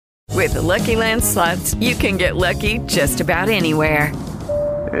With the Lucky Land Slots, you can get lucky just about anywhere.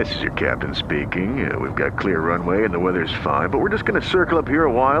 This is your captain speaking. We've got clear runway and the weather's fine, but we're just going to circle up here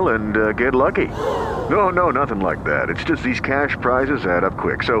a while and get lucky. No, nothing like that. It's just these cash prizes add up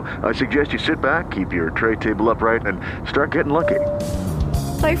quick. So I suggest you sit back, keep your tray table upright, and start getting lucky.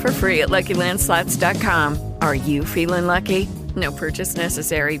 Play for free at LuckyLandSlots.com. Are you feeling lucky? No purchase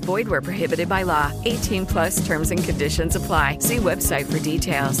necessary. Void where prohibited by law. 18 plus terms and conditions apply. See website for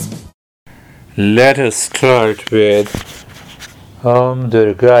details. Let us start with Om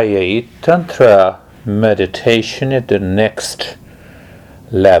Durgaya Tantra meditation at the next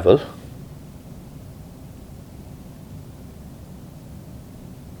level.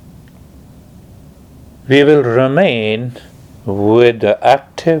 We will remain with the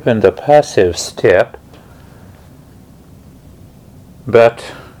active and the passive step,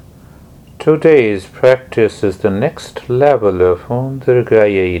 but today's practice is the next level of Om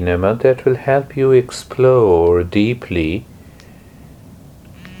Durgaya Namah that will help you explore deeply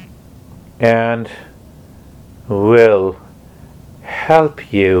and will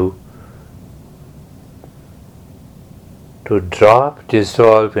help you to drop,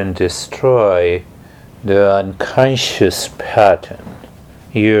 dissolve, and destroy the unconscious pattern.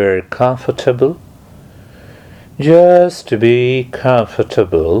 You're comfortable. Just to be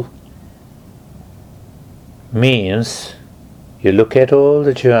comfortable means you look at all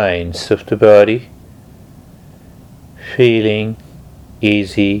the joints of the body, feeling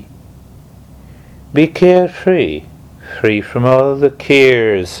easy. Be carefree, free from all the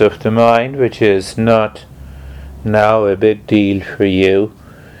cares of the mind, which is not now a big deal for you,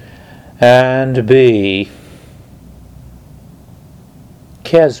 and be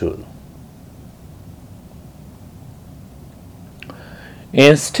casual.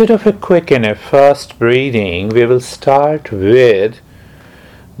 Instead of a quick and a fast breathing, we will start with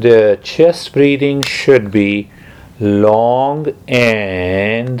the chest breathing should be long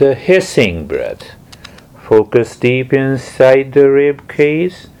and the hissing breath. Focus deep inside the rib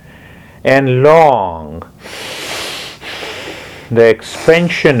cage and long. The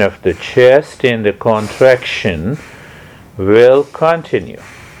expansion of the chest and the contraction will continue.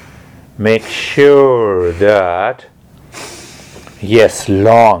 Make sure that, yes,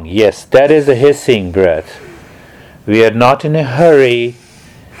 long, yes, that is a hissing breath. We are not in a hurry.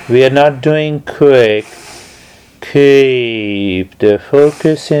 We are not doing quick. Keep the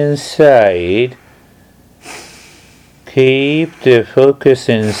focus inside. Keep the focus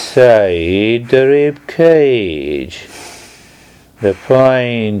inside the rib cage. The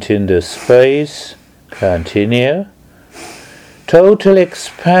point in the space. Continue. Total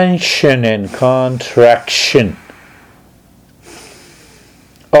expansion and contraction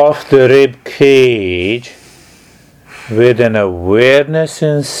of the rib cage with an awareness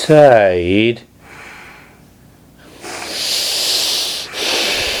inside.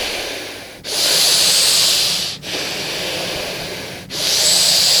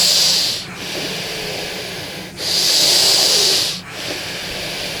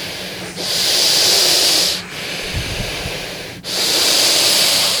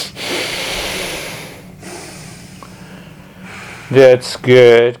 That's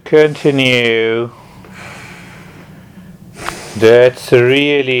good. Continue. That's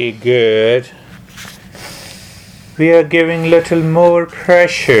really good. We are giving little more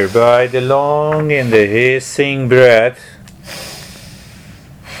pressure by the long and the hissing breath.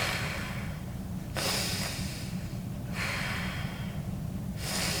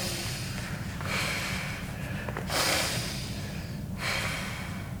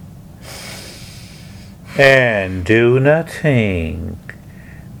 And do nothing.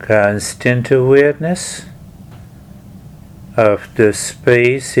 Constant awareness of the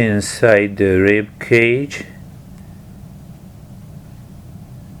space inside the rib cage.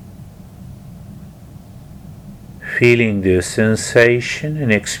 Feeling the sensation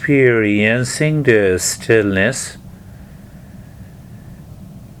and experiencing the stillness.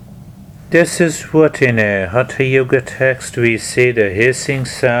 This is what in a Hatha Yoga text we say the hissing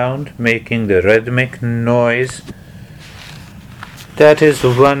sound, making the rhythmic noise. That is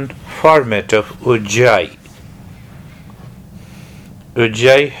one format of Ujjayi.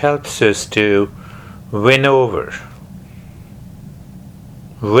 Ujjayi helps us to win over,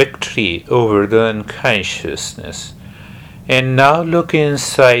 victory over the unconsciousness. And now look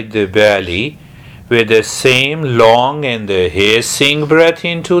inside the belly with the same long and the hissing breath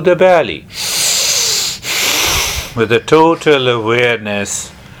into the belly. With a total awareness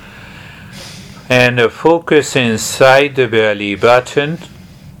and a focus inside the belly button.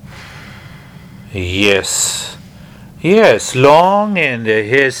 Yes, Yes, long and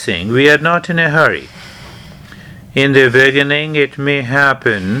hissing. We are not in a hurry. In the beginning, it may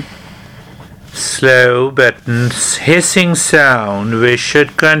happen slow, but hissing sound we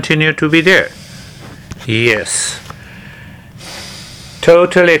should continue to be there. Yes.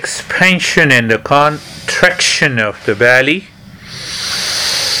 Total expansion and the contraction of the belly.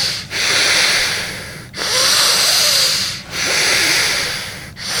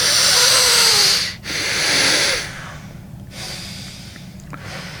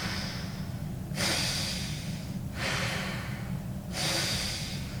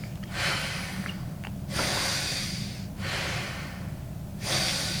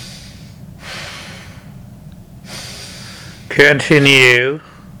 Continue.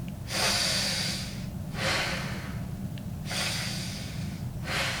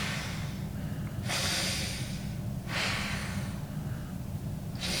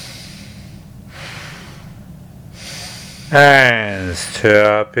 And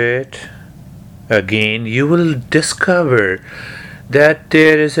stop it. Again, you will discover that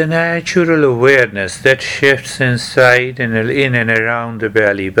there is a natural awareness that shifts inside and in and around the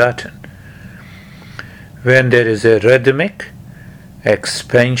belly button. When there is a rhythmic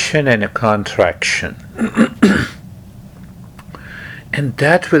expansion and a contraction. And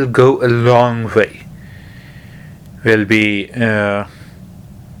that will go a long way. We'll be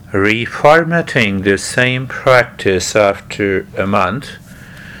reformatting the same practice after a month.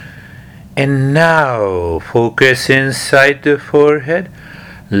 And now focus inside the forehead,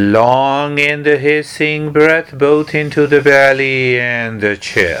 long in the hissing breath, both into the belly and the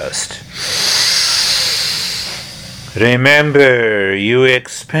chest. Remember, you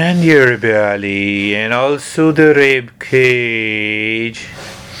expand your belly and also the rib cage.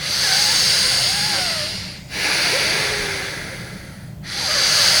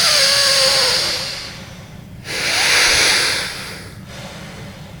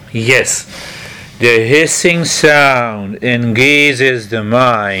 Yes, the hissing sound engages the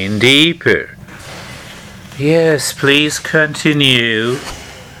mind deeper. Yes, please continue.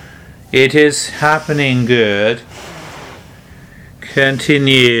 It is happening good.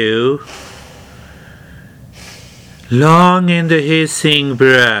 Continue. Long in the hissing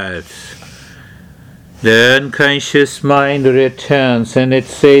breath. The unconscious mind returns and it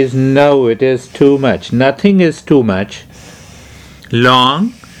says, no, it is too much. Nothing is too much.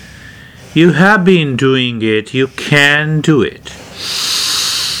 Long. You have been doing it. You can do it.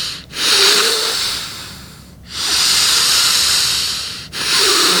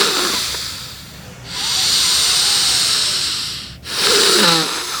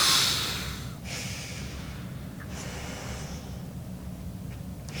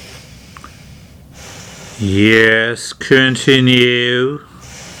 Yes, continue.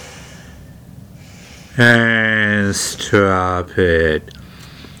 And stop it.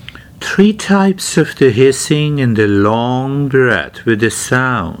 3 types of the hissing and the long breath with the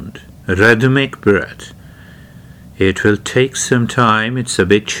sound, rhythmic breath. It will take some time. It's a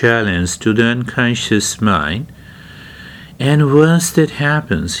big challenge to the unconscious mind. And once that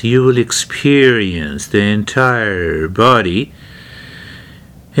happens, you will experience the entire body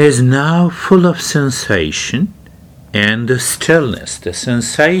is now full of sensation and the stillness. The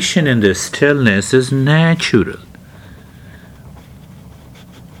sensation and the stillness is natural.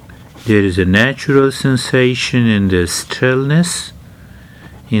 There is a natural sensation in the stillness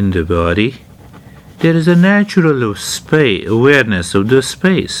in the body. There is a natural awareness of the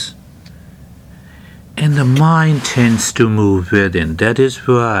space. And the mind tends to move within. That is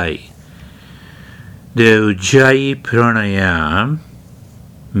why the Ujjayi Pranayam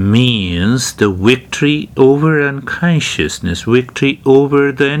means the victory over unconsciousness, victory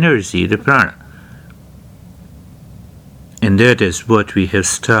over the energy, the prana. And that is what we have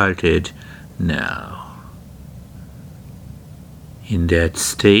started now. In that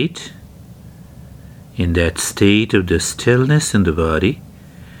state of the stillness in the body,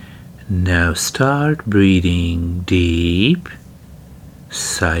 now start breathing deep,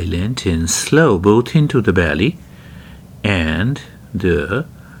 silent and slow, both into the belly and the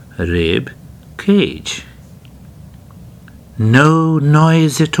rib cage. No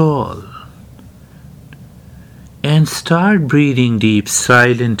noise at all. And start breathing deep,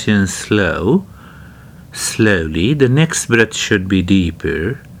 silent and slow. Slowly, the next breath should be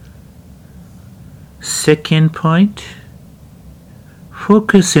deeper. Second point,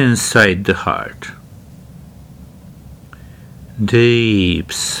 focus inside the heart.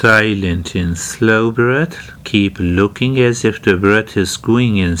 Deep, silent and slow breath. Keep looking as if the breath is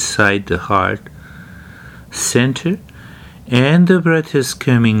going inside the heart center and the breath is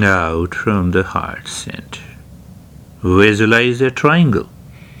coming out from the heart center. Visualize a triangle.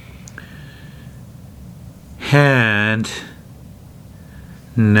 And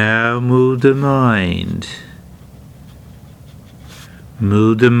now move the mind.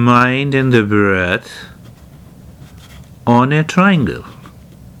 Move the mind and the breath on a triangle.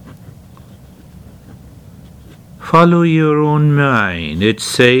 Follow your own mind. It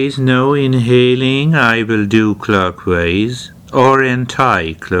says no inhaling, I will do clockwise or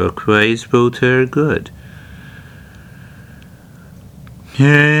anti-clockwise, both are good.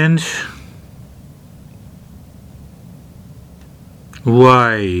 And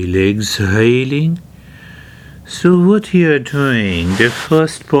while exhaling, so what you are doing, the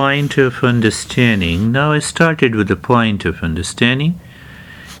first point of understanding, now I started with the point of understanding.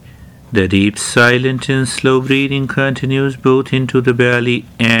 The deep, silent and slow breathing continues both into the belly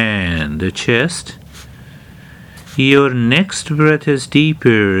and the chest. Your next breath is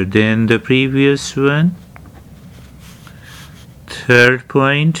deeper than the previous one. Third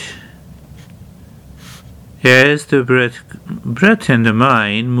point, as the breath and the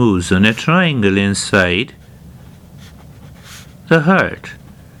mind moves on a triangle inside the heart,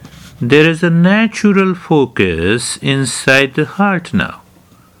 there is a natural focus inside the heart now.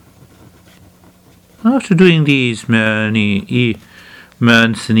 After doing these many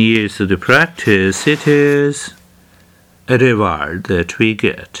months and years of the practice, it is a reward that we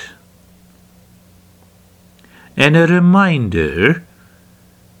get. And a reminder,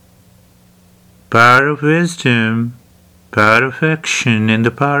 power of wisdom, power of action, and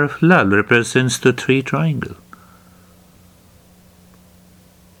the power of love represents the three triangles.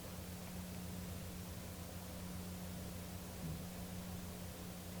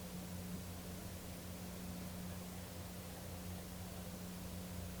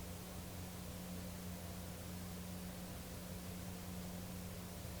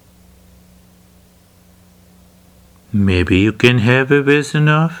 Maybe you can have a vision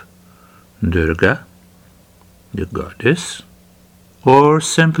of Durga, the goddess, or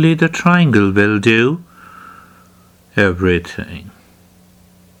simply the triangle will do everything.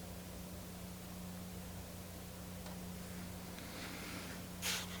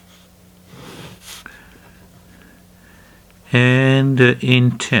 And the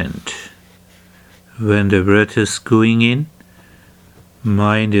intent, when the breath is going in,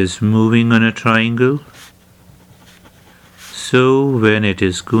 mind is moving on a triangle. So when it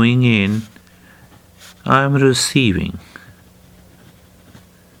is going in, I am receiving.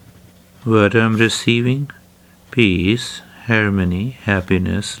 What I am receiving? Peace, harmony,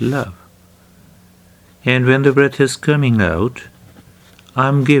 happiness, love. And when the breath is coming out, I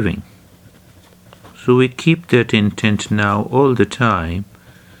am giving. So we keep that intent now all the time.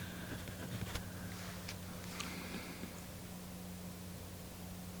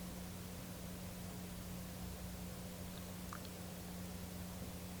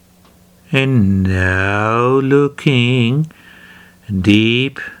 And now looking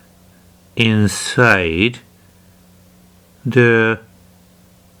deep inside the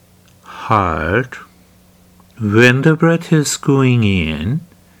heart, when the breath is going in,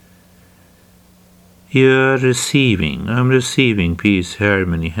 you are receiving. I'm receiving peace,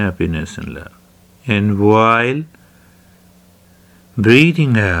 harmony, happiness, and love. And while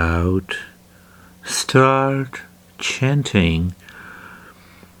breathing out, start chanting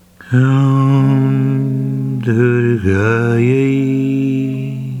Om Durgayai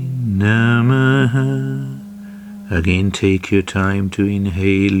Namaha. Again, take your time to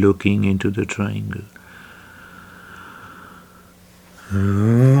inhale, looking into the triangle. Om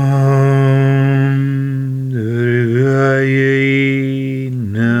Durgayai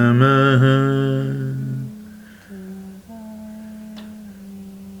Namaha.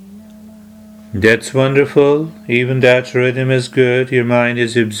 That's wonderful. Even that rhythm is good. Your mind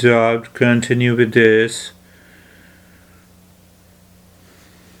is absorbed. Continue with this.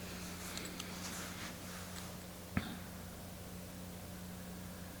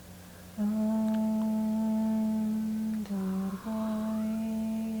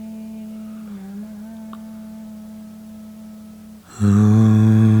 Om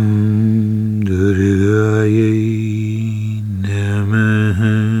Durgayai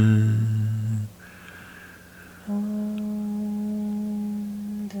Namaha.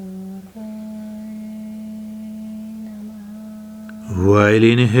 While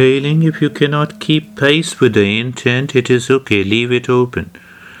inhaling, if you cannot keep pace with the intent, it is okay. Leave it open.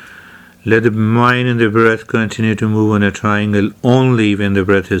 Let the mind and the breath continue to move on a triangle only when the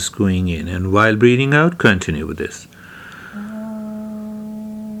breath is going in. And while breathing out, continue with this.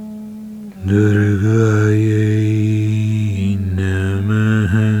 Durgayai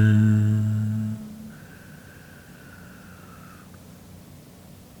Namaha.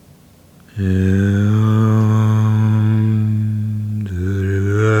 Om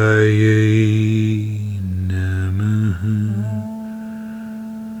Durgaye Namaha.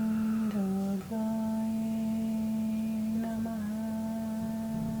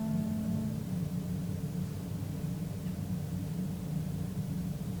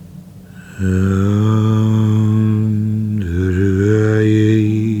 Om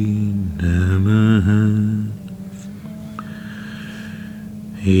Durgaye Namaha.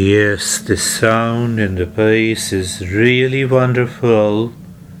 Yes, the sound and the bass is really wonderful.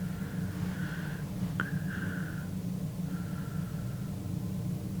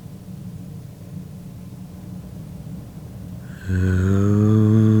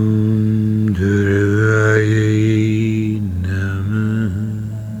 Om Durgaye Namaha.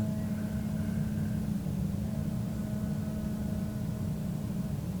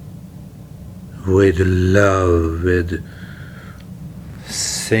 With love, with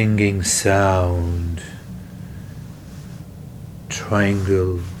singing sound,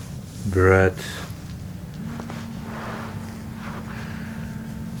 triangle breath.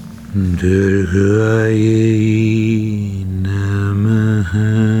 Durgaye Namaha.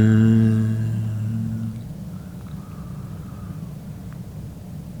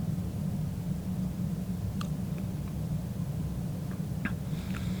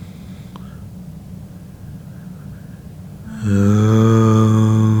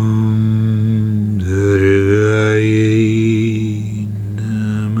 Om Durgaye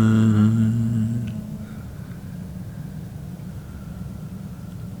Namaha.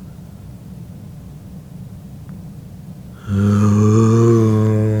 Om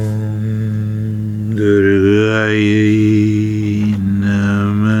Durgaye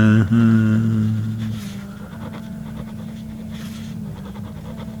Namaha.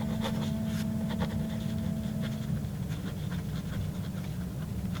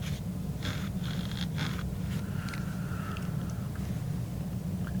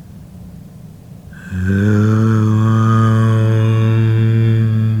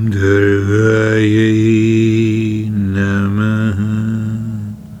 Om Durgaye Namaha.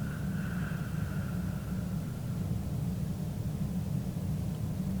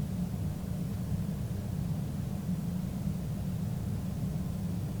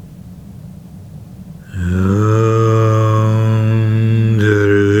 Om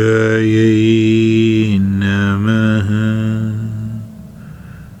Durgaye Namaha.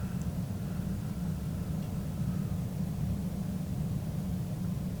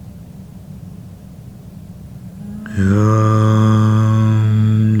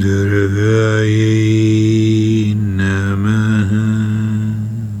 Om Durgaye Namaha.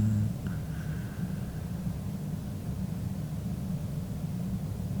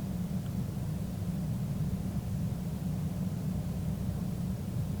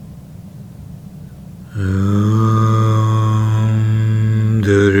 Om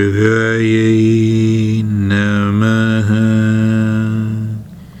Durgaye Namaha.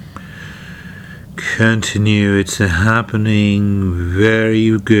 Continue, it's happening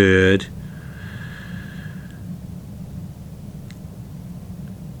very good.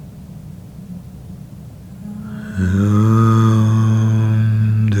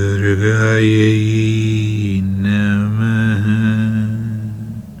 Om Durgaye Namaha.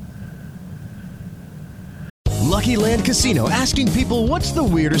 Lucky Land Casino, asking people, what's the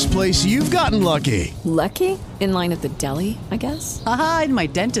weirdest place you've gotten lucky? Lucky? In line at the deli, I guess? Aha, in my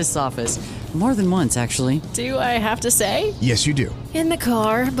dentist's office. More than once, actually. Do I have to say? Yes, you do. In the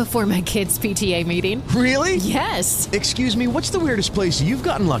car before my kids' PTA meeting. Really? Yes. Excuse me, what's the weirdest place you've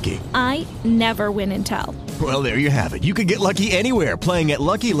gotten lucky? I never win and tell. Well, there you have it. You can get lucky anywhere, playing at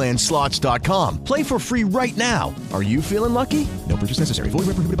LuckyLandSlots.com. Play for free right now. Are you feeling lucky? No purchase necessary. Void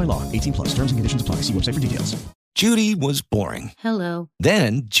where prohibited by law. 18 plus. Terms and conditions apply. See website for details. Judy was boring. Hello.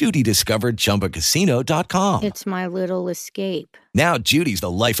 Then Judy discovered ChumbaCasino.com. It's my little escape. Now Judy's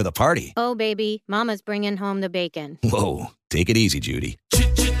the life of the party. Oh, baby, mama's bringing home the bacon. Whoa, take it easy, Judy.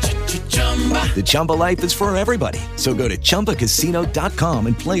 The Chumba life is for everybody. So go to ChumbaCasino.com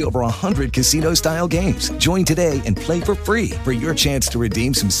and play over 100 casino-style games. Join today and play for free for your chance to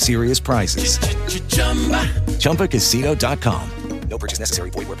redeem some serious prizes. ChumbaCasino.com. No purchase necessary.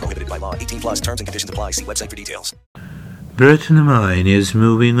 Void where prohibited by law. 18 plus terms and conditions apply. See website for details. Breath in the mind is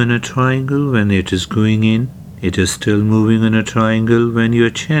moving on a triangle when it is going in. It is still moving on a triangle when you are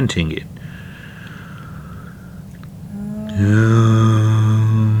chanting it.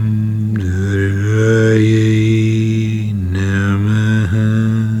 Om Durgaye Namaha.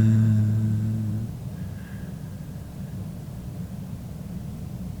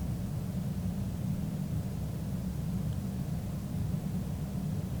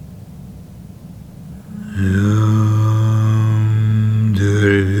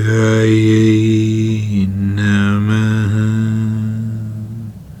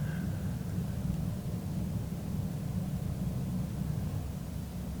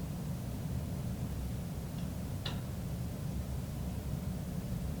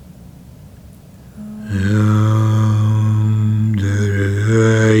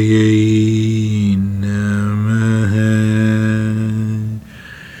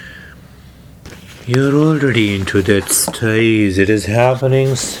 You're already into that stage. It is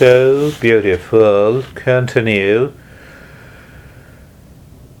happening so beautiful. Continue.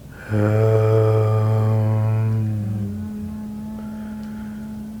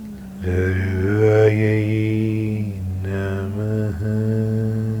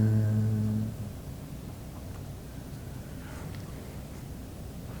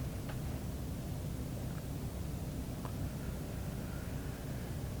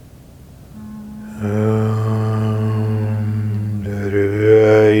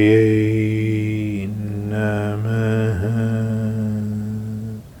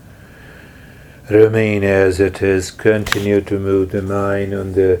 Remain as it is. Continue to move the mind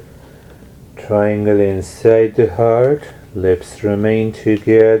on the triangle inside the heart. Lips remain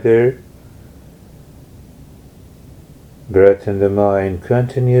together. Breath in the mind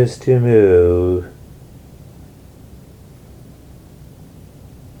continues to move.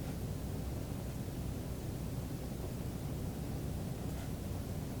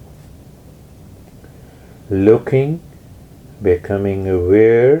 Looking, becoming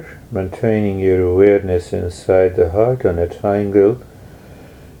aware, maintaining your awareness inside the heart on a triangle,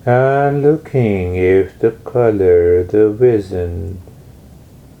 and looking if the color, the vision,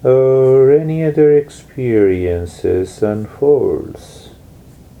 or any other experiences unfolds.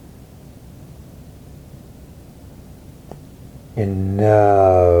 And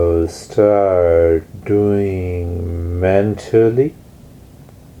now start doing mentally.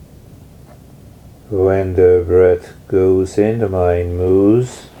 When the breath goes in, the mind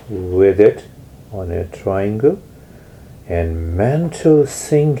moves with it on a triangle, and mental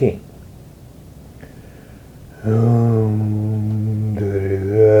singing. Om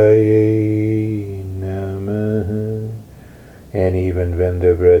Durgaye Namaha. And even when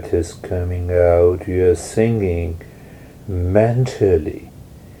the breath is coming out, you are singing mentally.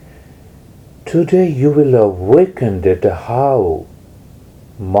 Today you will awaken that how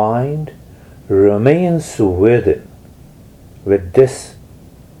mind remains within with this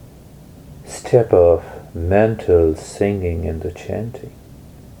step of mental singing and the chanting.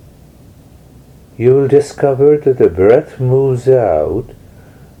 You will discover that the breath moves out,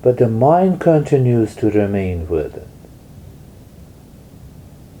 but the mind continues to remain within.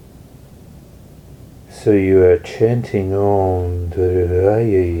 So you are chanting Om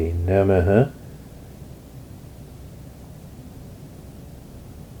Durgaye Namaha.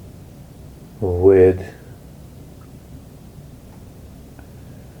 With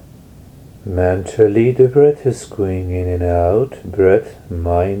mentally the breath is going in and out, breath,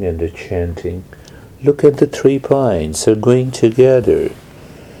 mind, and the chanting. Look at the 3 points are going together.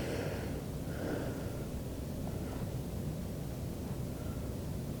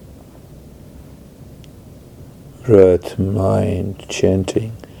 Breath, mind,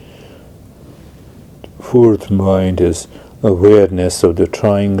 chanting. 4th mind is awareness of the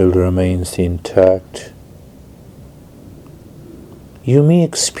triangle remains intact. You may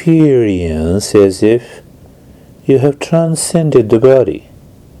experience as if you have transcended the body.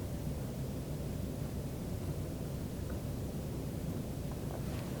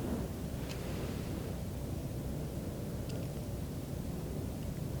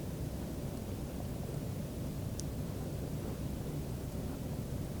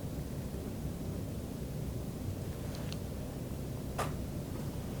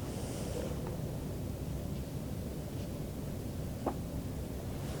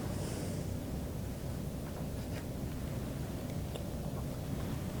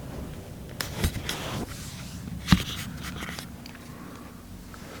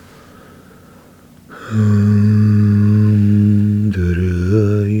 Om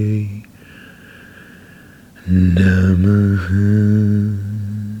Durgaye Namaha.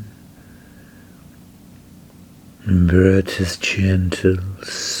 Breath is gentle,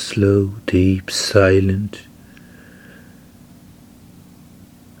 slow, deep, silent.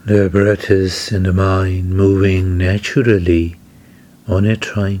 The breath is in the mind moving naturally on a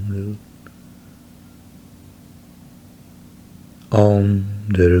triangle. Om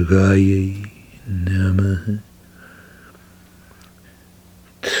Durgaye Namaha.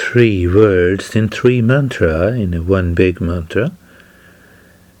 3 words in 3 mantra in a 1 big mantra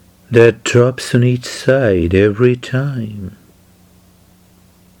that drops on each side every time.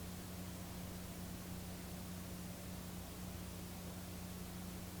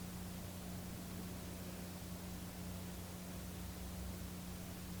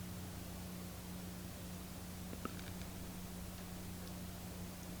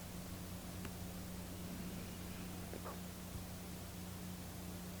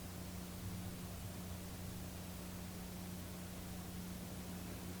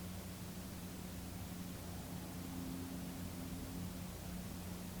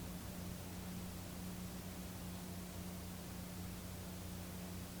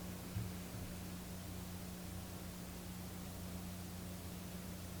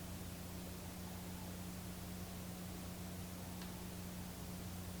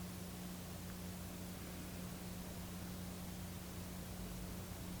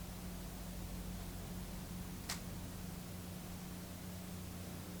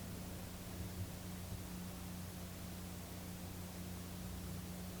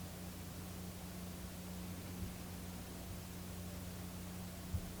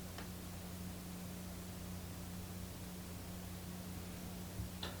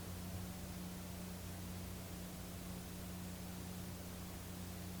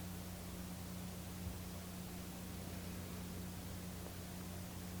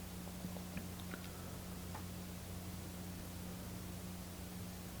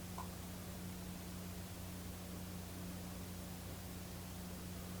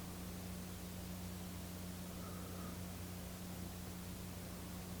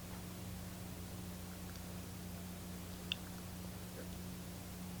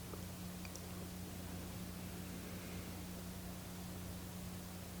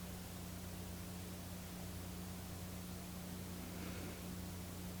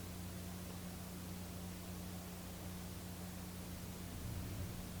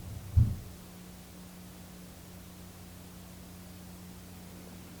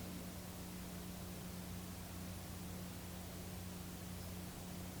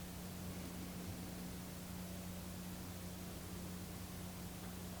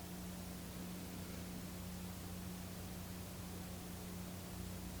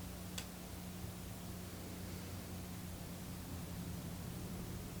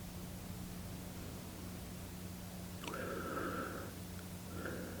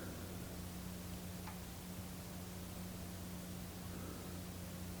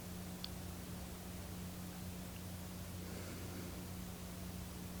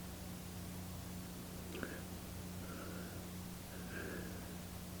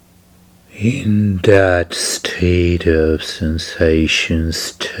 In that state of sensation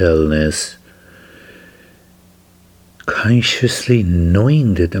stillness, consciously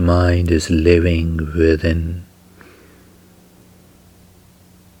knowing that the mind is living within,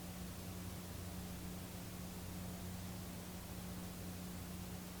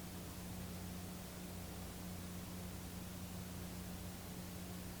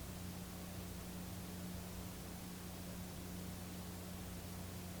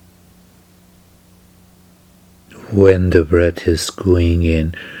 when the breath is going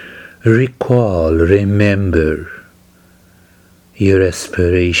in, recall, remember your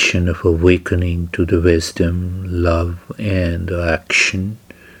aspiration of awakening to the wisdom, love, and action.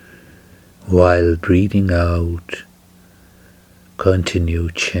 While breathing out, continue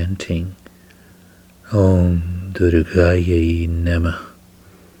chanting Om Durgaya Namah.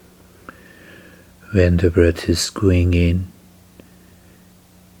 When the breath is going in,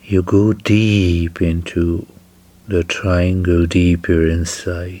 you go deep into the triangle, deeper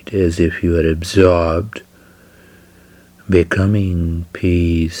inside, as if you are absorbed, becoming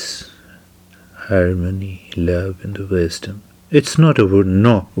peace, harmony, love, and wisdom. It's not a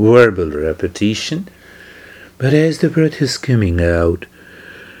verbal repetition, but as the breath is coming out,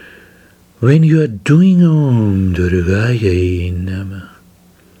 when you are doing Om Durgaya Namah,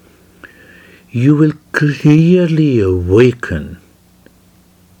 you will clearly awaken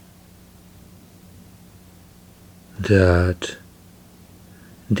that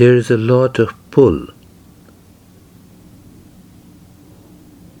there is a lot of pull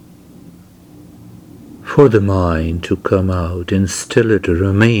for the mind to come out, and still it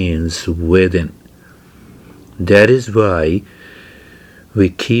remains within. That is why we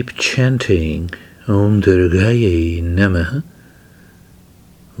keep chanting Om Durgaya Namah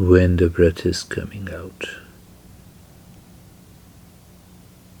when the breath is coming out.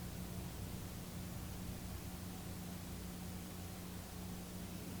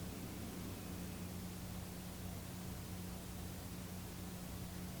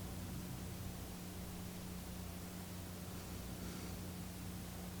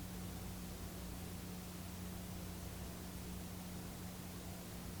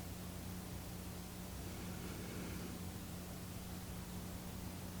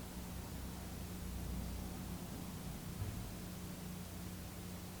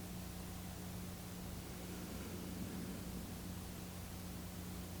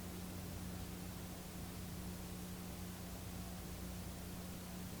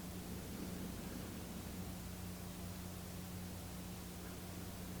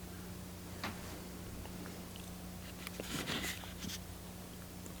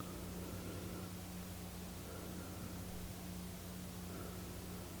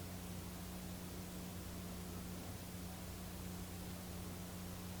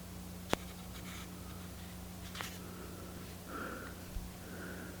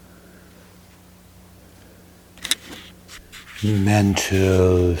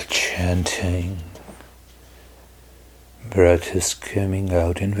 Mental chanting. Breath is coming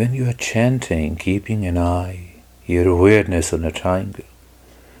out, and when you are chanting, keeping an eye, your awareness on a triangle,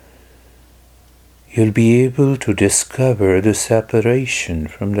 you'll be able to discover the separation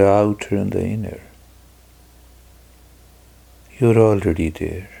from the outer and the inner. You're already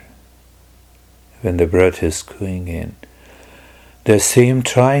there. When the breath is going in, the same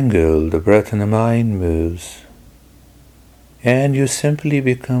triangle, the breath and the mind moves, and you simply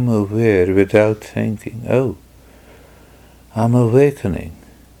become aware without thinking, oh, I'm awakening,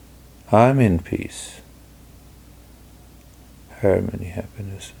 I'm in peace, harmony,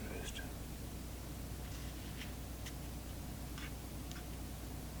 happiness, and wisdom.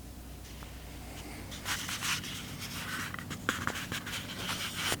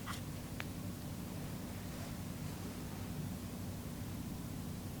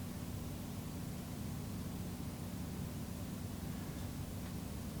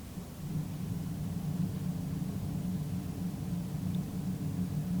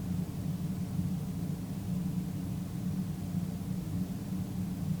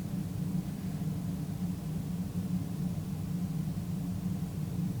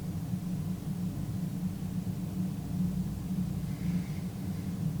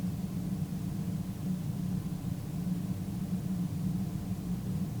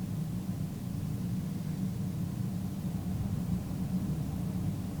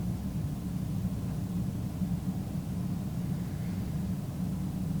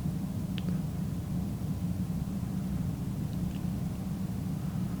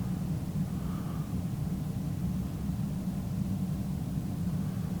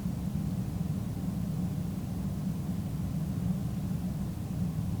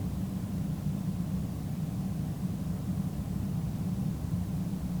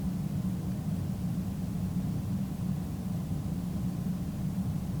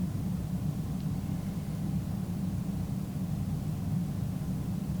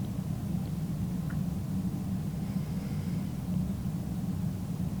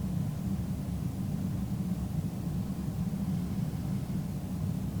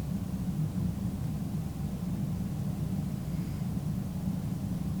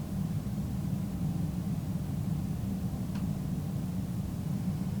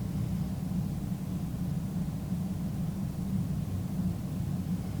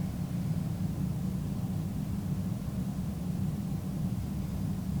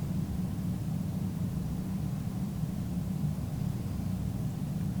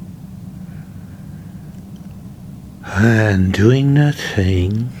 And doing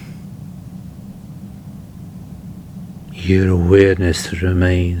nothing, your awareness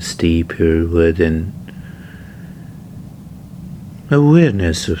remains deeper within.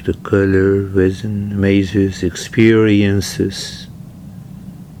 Awareness of the color within amazes experiences.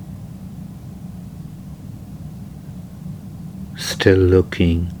 Still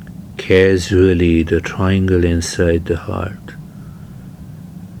looking casually the triangle inside the heart,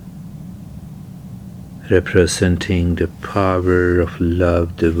 representing the power of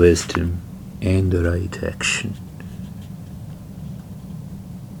love, the wisdom, and the right action.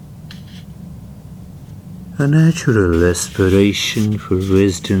 A natural aspiration for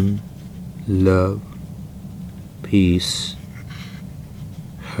wisdom, love, peace,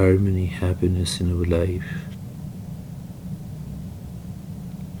 harmony, happiness in our life.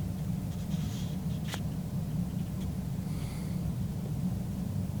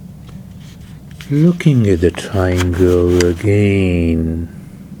 Looking at the triangle again,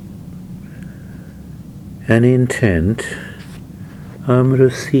 an intent, I'm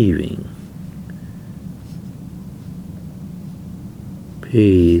receiving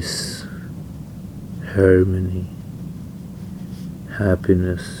peace, harmony,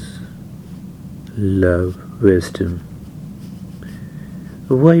 happiness, love, wisdom.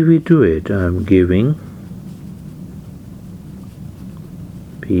 Why we do it? I'm giving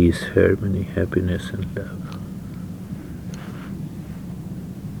peace, harmony, happiness, and love.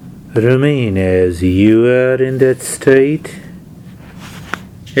 Remain as you are in that state,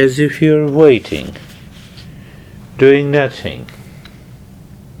 as if you're waiting, doing nothing.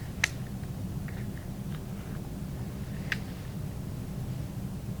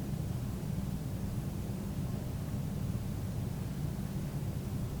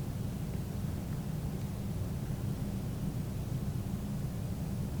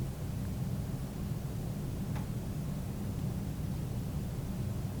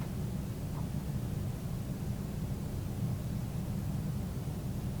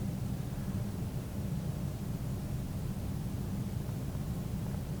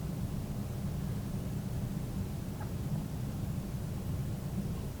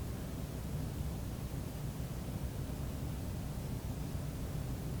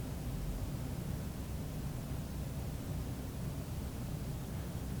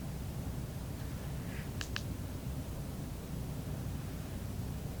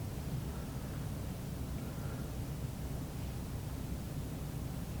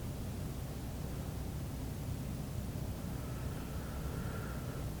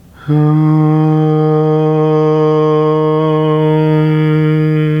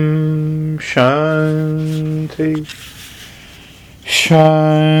 Shanti,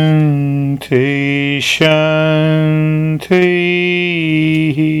 Shanti, Shanti.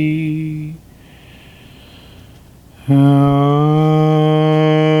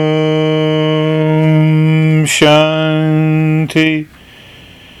 Shanti,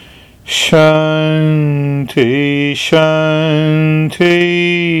 Shanti, Shanti.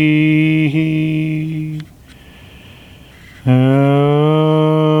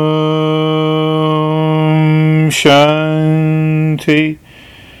 Shanti,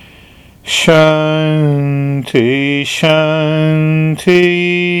 Shanti, Shanti.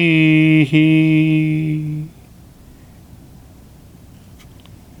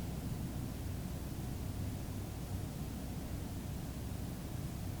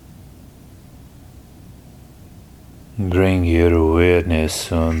 Bring your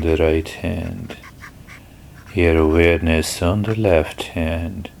awareness on the right hand, your awareness on the left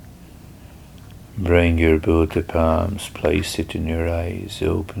hand. Bring your both the palms, place it in your eyes,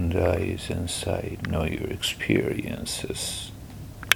 open the eyes inside, know your experiences.